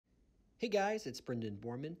Hey guys, it's Brendan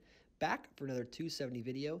Borman, back for another 270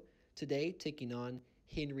 video. Today, taking on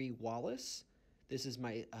Henry Wallace. This is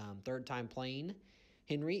my third time playing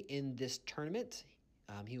Henry in this tournament.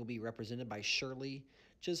 He will be represented by Shirley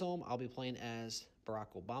Chisholm. I'll be playing as Barack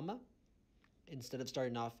Obama. Instead of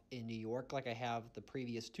starting off in New York like I have the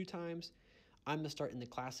previous two times, I'm going to start in the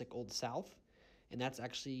classic Old South. And that's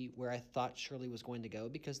actually where I thought Shirley was going to go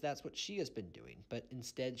because that's what she has been doing. But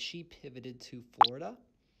instead, she pivoted to Florida.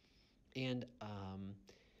 And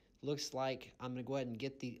looks like I'm going to go ahead and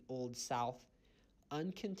get the Old South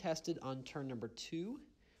uncontested on turn number 2.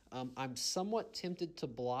 I'm somewhat tempted to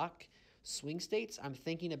block swing states. I'm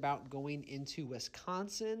thinking about going into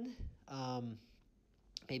Wisconsin.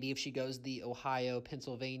 Maybe if she goes the Ohio,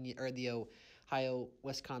 Pennsylvania, or the Ohio,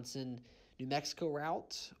 Wisconsin, New Mexico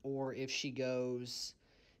route, or if she goes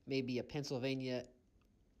maybe a Pennsylvania,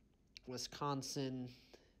 Wisconsin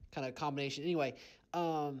kind of combination. Anyway,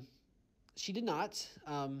 she did not,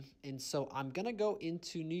 and so I'm going to go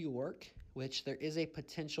into New York, which there is a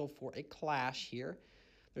potential for a clash here.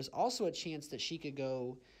 There's also a chance that she could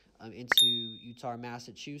go into Utah or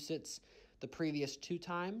Massachusetts. The previous two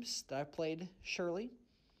times that I've played Shirley,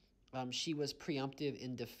 she was preemptive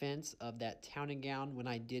in defense of that town and gown when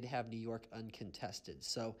I did have New York uncontested.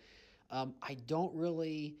 So I don't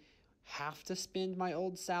really have to spend my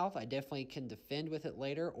Old South. I definitely can defend with it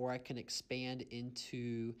later, or I can expand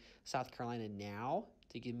into South Carolina now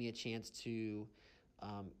to give me a chance to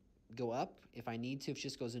go up if I need to. If she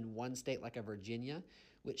just goes in one state like a Virginia,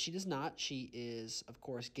 which she does not. She is, of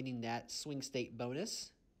course, getting that swing state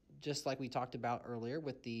bonus, just like we talked about earlier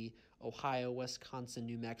with the Ohio, Wisconsin,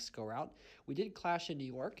 New Mexico route. We did clash in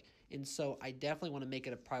New York, and so I definitely want to make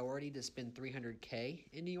it a priority to spend $300K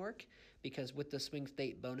in New York because with the swing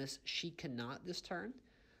state bonus, she cannot this turn.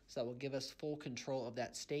 So that will give us full control of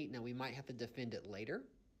that state. Now, we might have to defend it later.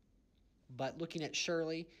 But looking at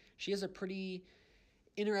Shirley, she is a pretty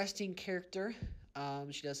interesting character.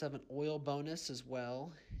 She does have an oil bonus as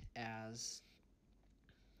well as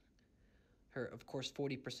her, of course,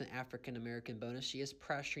 40% African-American bonus. She is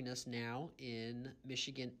pressuring us now in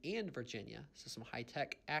Michigan and Virginia. So some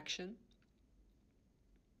high-tech action.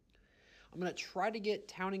 I'm going to try to get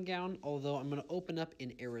town and gown, although I'm going to open up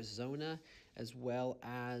in Arizona as well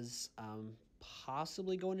as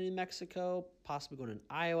possibly going to New Mexico, possibly going to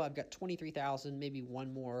Iowa. I've got 23,000, maybe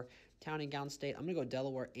one more town and gown state. I'm going to go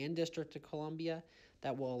Delaware and District of Columbia.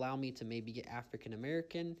 That will allow me to maybe get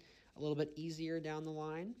African-American a little bit easier down the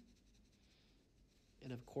line.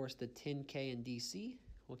 And, of course, the 10K in D.C.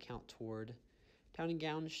 will count toward town and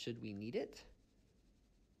gown should we need it.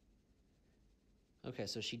 Okay,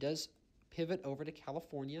 so she does pivot over to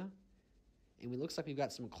California. And it looks like we've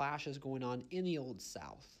got some clashes going on in the Old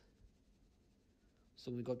South.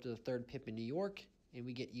 So we go up to the third pip in New York, and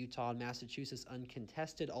we get Utah and Massachusetts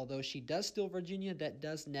uncontested. Although she does steal Virginia, that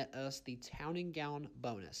does net us the town and gown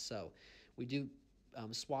bonus. So we do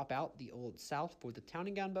swap out the Old South for the town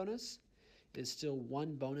and gown bonus. It is still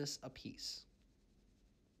one bonus apiece.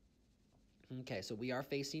 Okay, so we are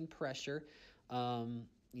facing pressure.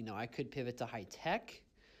 I could pivot to high tech.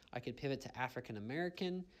 I could pivot to African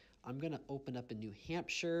American. I'm going to open up in New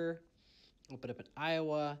Hampshire, open up in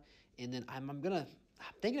Iowa, and then I'm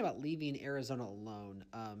thinking about leaving Arizona alone.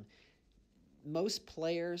 Most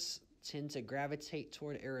players tend to gravitate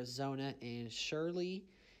toward Arizona, and Shirley,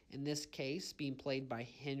 in this case, being played by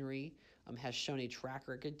Henry, has shown a track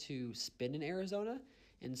record to spin in Arizona.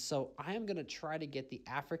 And so I am going to try to get the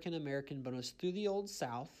African-American bonus through the Old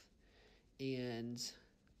South and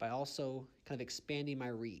by also kind of expanding my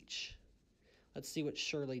reach. Let's see what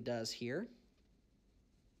Shirley does here.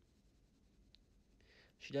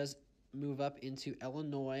 She does move up into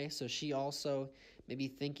Illinois, so she also, maybe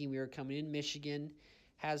thinking we were coming in Michigan,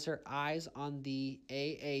 has her eyes on the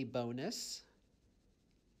AA bonus.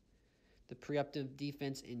 The preemptive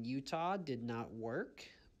defense in Utah did not work,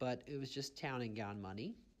 but it was just town and gown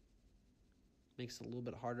money. Makes it a little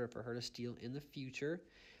bit harder for her to steal in the future.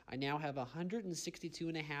 I now have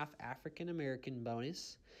 162.5 African-American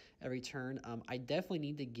bonus every turn. I definitely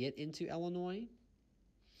need to get into Illinois.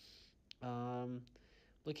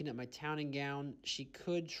 Looking at my town and gown, she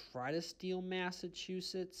could try to steal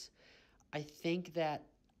Massachusetts. I think that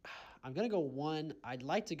I'm going to go 1. I'd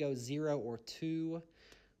like to go 0 or 2.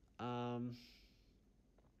 Going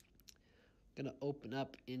to open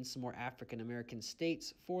up in some more African-American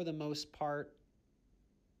states for the most part.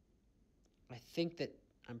 I think that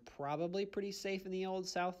I'm probably pretty safe in the Old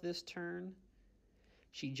South this turn.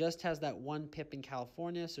 She just has that one pip in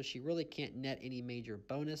California, so she really can't net any major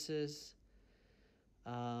bonuses.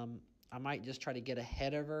 I might just try to get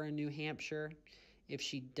ahead of her in New Hampshire If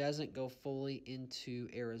she doesn't go fully into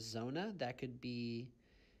Arizona, that could be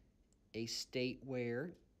a state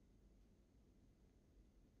where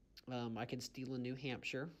I can steal in New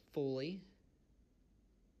Hampshire fully.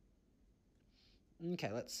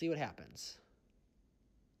 Okay, let's see what happens.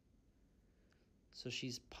 So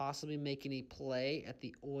she's possibly making a play at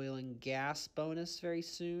the oil and gas bonus very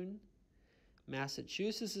soon.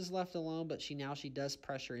 Massachusetts is left alone, but she does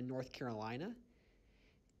pressure in North Carolina.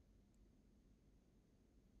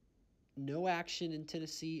 No action in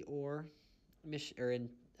Tennessee or in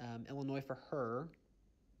Illinois for her.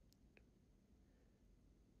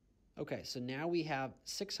 Okay, so now we have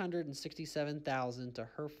 667,000 to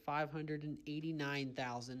her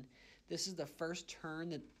 589,000. This is the first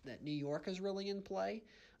turn that New York is really in play.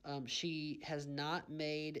 She has not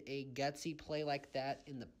made a gutsy play like that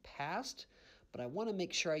in the past, but I want to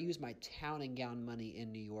make sure I use my town and gown money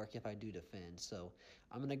in New York if I do defend. So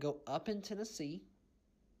I'm going to go up in Tennessee.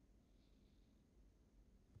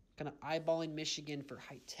 Kind of eyeballing Michigan for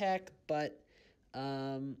high tech, but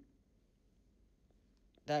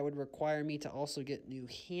that would require me to also get New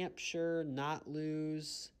Hampshire, not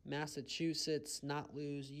lose Massachusetts, not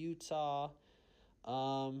lose Utah.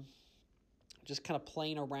 Just kind of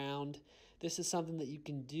playing around. This is something that you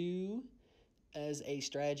can do as a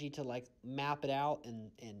strategy to like map it out,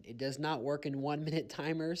 and it does not work in 1 minute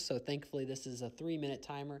timers. So thankfully this is a 3-minute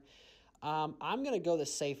timer. I'm going to go the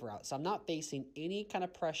safe route. So I'm not facing any kind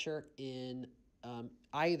of pressure in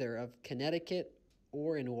either of Connecticut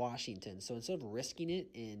or in Washington. So instead of risking it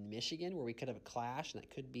in Michigan, where we could have a clash and that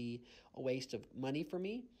could be a waste of money for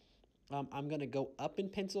me, I'm going to go up in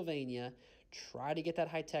Pennsylvania, try to get that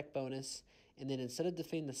high-tech bonus, and then instead of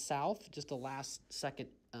defending the South, just a last-second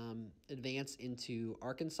advance into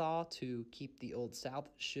Arkansas to keep the Old South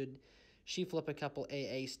should she flip a couple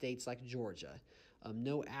AA states like Georgia.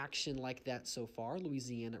 No action like that so far.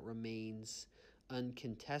 Louisiana remains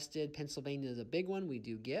uncontested. Pennsylvania is a big one we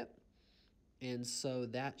do get. And so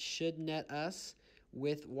that should net us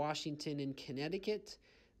with Washington and Connecticut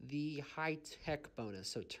the high-tech bonus.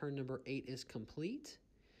 So turn number 8 is complete.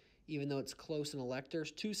 Even though it's close in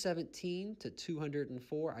electors, 217 to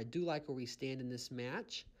 204. I do like where we stand in this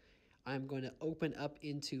match. I'm going to open up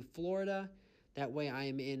into Florida. That way I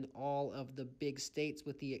am in all of the big states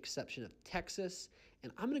with the exception of Texas.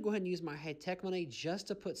 And I'm going to go ahead and use my high-tech money just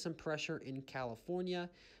to put some pressure in California.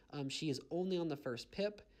 She is only on the first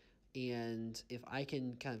pip. And if I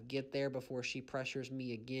can kind of get there before she pressures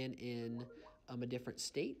me again in a different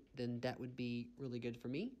state, then that would be really good for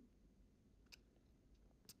me.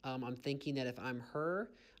 I'm thinking that if I'm her,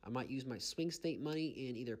 I might use my swing state money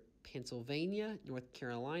in either Pennsylvania, North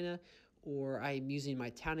Carolina, or I'm using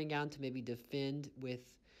my town and gown to maybe defend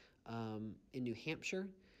with in New Hampshire.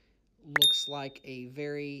 Looks like a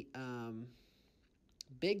very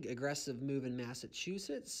big aggressive move in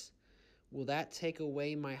Massachusetts. Will that take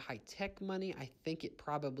away my high-tech money? I think it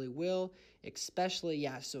probably will, especially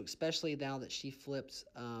now that she flips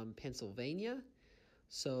Pennsylvania.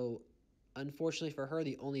 So unfortunately for her,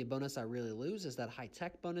 the only bonus I really lose is that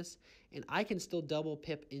high-tech bonus, and I can still double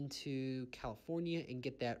pip into California and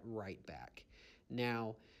get that right back.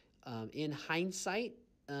 Now, in hindsight,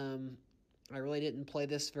 I really didn't play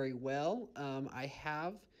this very well. I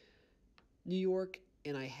have New York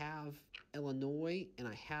and I have Illinois, and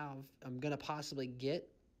I'm going to possibly get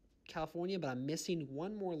California, but I'm missing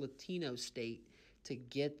one more Latino state to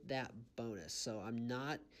get that bonus. So I'm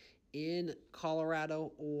not in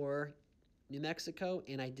Colorado or New Mexico,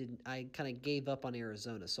 and I kind of gave up on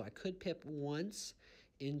Arizona. So I could pip once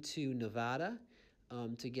into Nevada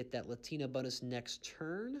to get that Latino bonus next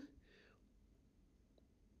turn.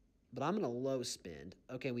 But I'm going to low spend.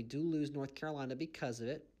 Okay, we do lose North Carolina because of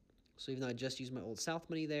it. So even though I just used my Old South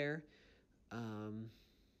money there,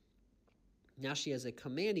 now she has a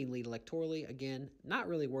commanding lead electorally. Again, not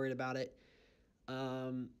really worried about it.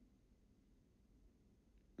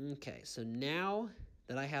 Okay, so now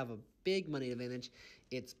that I have a big money advantage,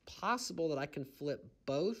 it's possible that I can flip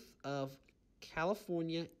both of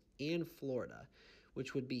California and Florida,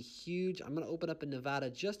 which would be huge. I'm going to open up in Nevada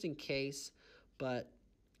just in case, but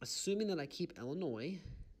assuming that I keep Illinois,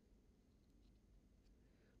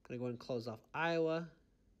 I'm going to go ahead and close off Iowa.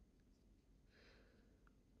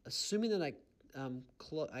 Assuming that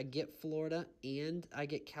I get Florida and I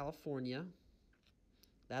get California,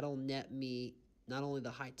 that'll net me not only the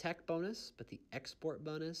high-tech bonus, but the export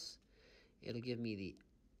bonus. It'll give me the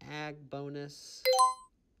ag bonus,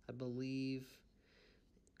 I believe.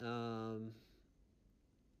 Let's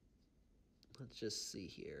just see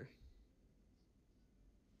here.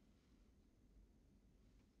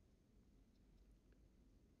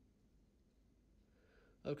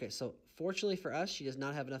 Okay, so fortunately for us, she does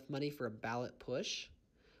not have enough money for a ballot push,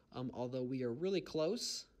 although we are really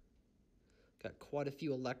close. Got quite a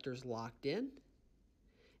few electors locked in.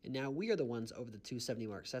 And now we are the ones over the 270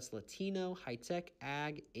 marks. That's Latino, high-tech,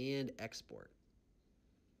 ag, and export.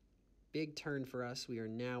 Big turn for us. We are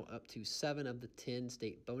now up to 7 of the 10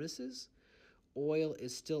 state bonuses. Oil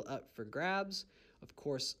is still up for grabs. Of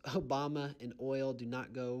course, Obama and oil do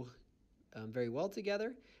not go very well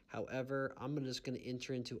together. However, I'm just going to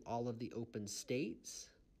enter into all of the open states.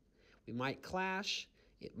 We might clash.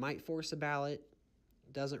 It might force a ballot.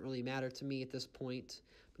 It doesn't really matter to me at this point.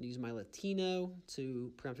 I'm going to use my Latino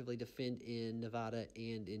to preemptively defend in Nevada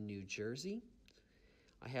and in New Jersey.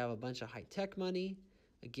 I have a bunch of high-tech money.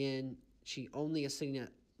 Again, she only is sitting at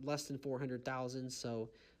less than 400,000, so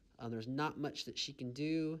there's not much that she can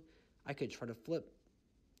do. I could try to flip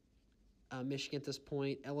Michigan at this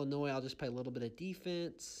point. Illinois, I'll just play a little bit of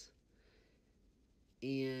defense.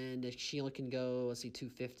 And if she only can go, let's see,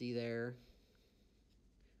 250 there.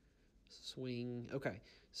 Swing. Okay,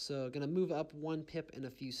 so going to move up 1 pip in a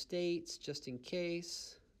few states just in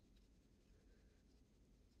case.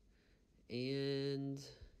 And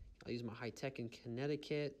I'll use my high-tech in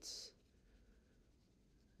Connecticut.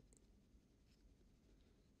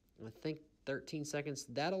 I think 13 seconds.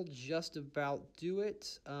 That'll just about do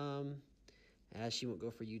it. As she won't go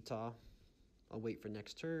for Utah. I'll wait for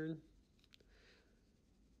next turn.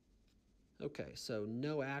 Okay, so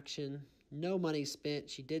no action. No money spent.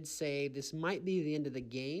 She did save. This might be the end of the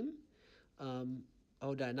game.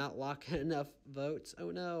 Oh, did I not lock enough votes?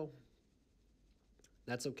 Oh, no.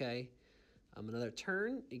 That's okay. Another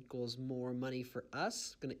turn equals more money for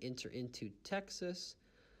us. Going to enter into Texas.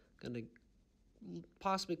 Going to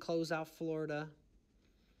possibly close out Florida.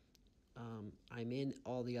 I'm in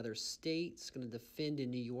all the other states. Going to defend in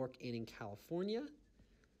New York and in California.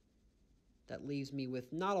 That leaves me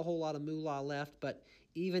with not a whole lot of moolah left, but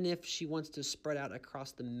even if she wants to spread out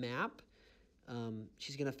across the map,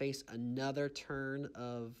 she's going to face another turn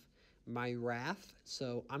of my wrath.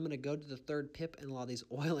 So I'm going to go to the 3rd pip in a lot of these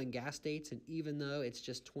oil and gas states, and even though it's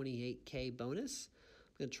just 28K bonus,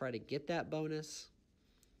 I'm going to try to get that bonus.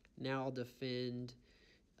 Now I'll defend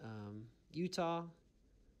Utah.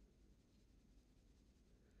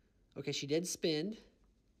 Okay, she did spend.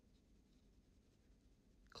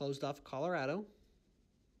 Closed off Colorado.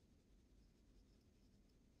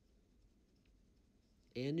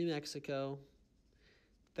 And New Mexico.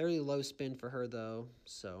 Fairly low spend for her, though,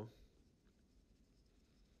 so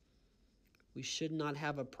we should not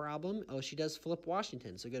have a problem. Oh, she does flip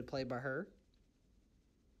Washington, so good play by her.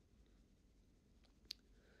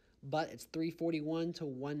 But it's 341 to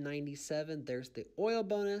 197. There's the oil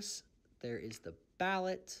bonus. There is the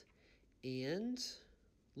ballot. And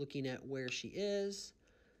looking at where she is,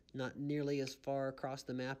 not nearly as far across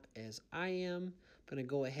the map as I am. I'm going to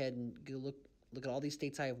go ahead and look at all these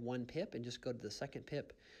states I have 1 pip and just go to the 2nd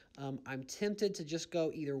pip. I'm tempted to just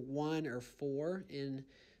go either 1 or 4 in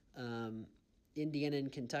Indiana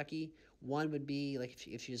and Kentucky. 1 would be like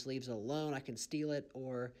if she just leaves it alone, I can steal it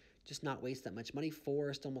or just not waste that much money.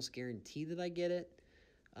 4 is almost guaranteed that I get it.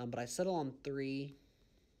 But I settle on 3.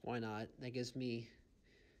 Why not? That gives me...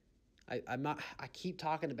 I keep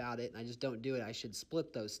talking about it, and I just don't do it. I should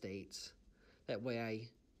split those states. That way I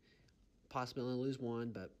possibly only lose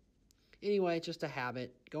 1. But anyway, it's just a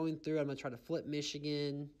habit. Going through, I'm going to try to flip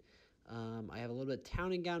Michigan. I have a little bit of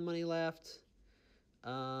town and gown money left.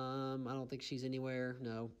 I don't think she's anywhere.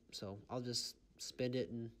 No. So I'll just spend it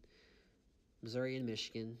in Missouri and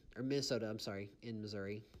Michigan. Or Minnesota, I'm sorry, in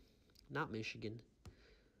Missouri. Not Michigan.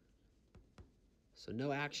 So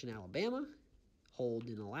no action, Alabama. Hold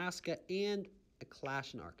in Alaska, and a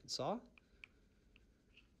clash in Arkansas.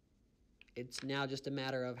 It's now just a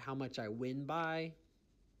matter of how much I win by.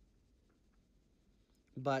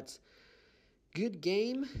 But good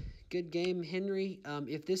game, Henry.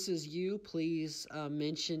 If this is you, please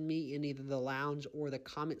mention me in either the lounge or the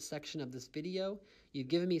comment section of this video. You've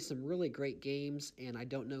given me some really great games, and I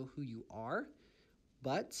don't know who you are,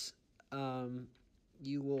 but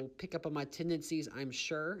you will pick up on my tendencies, I'm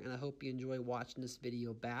sure, and I hope you enjoy watching this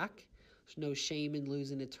video back. There's no shame in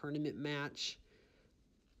losing a tournament match.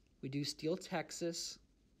 We do steal Texas.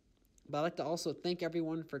 But I'd like to also thank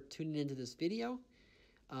everyone for tuning into this video.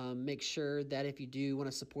 Make sure that if you do want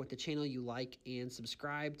to support the channel, you like and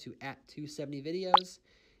subscribe to @270videos.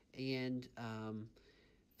 And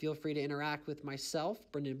feel free to interact with myself,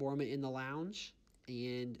 Brendan Borman, in the lounge.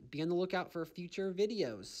 And be on the lookout for future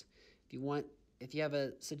videos. If you have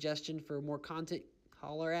a suggestion for more content,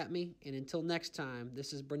 holler at me. And until next time,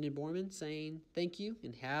 this is Brendan Borman saying thank you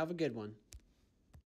and have a good one.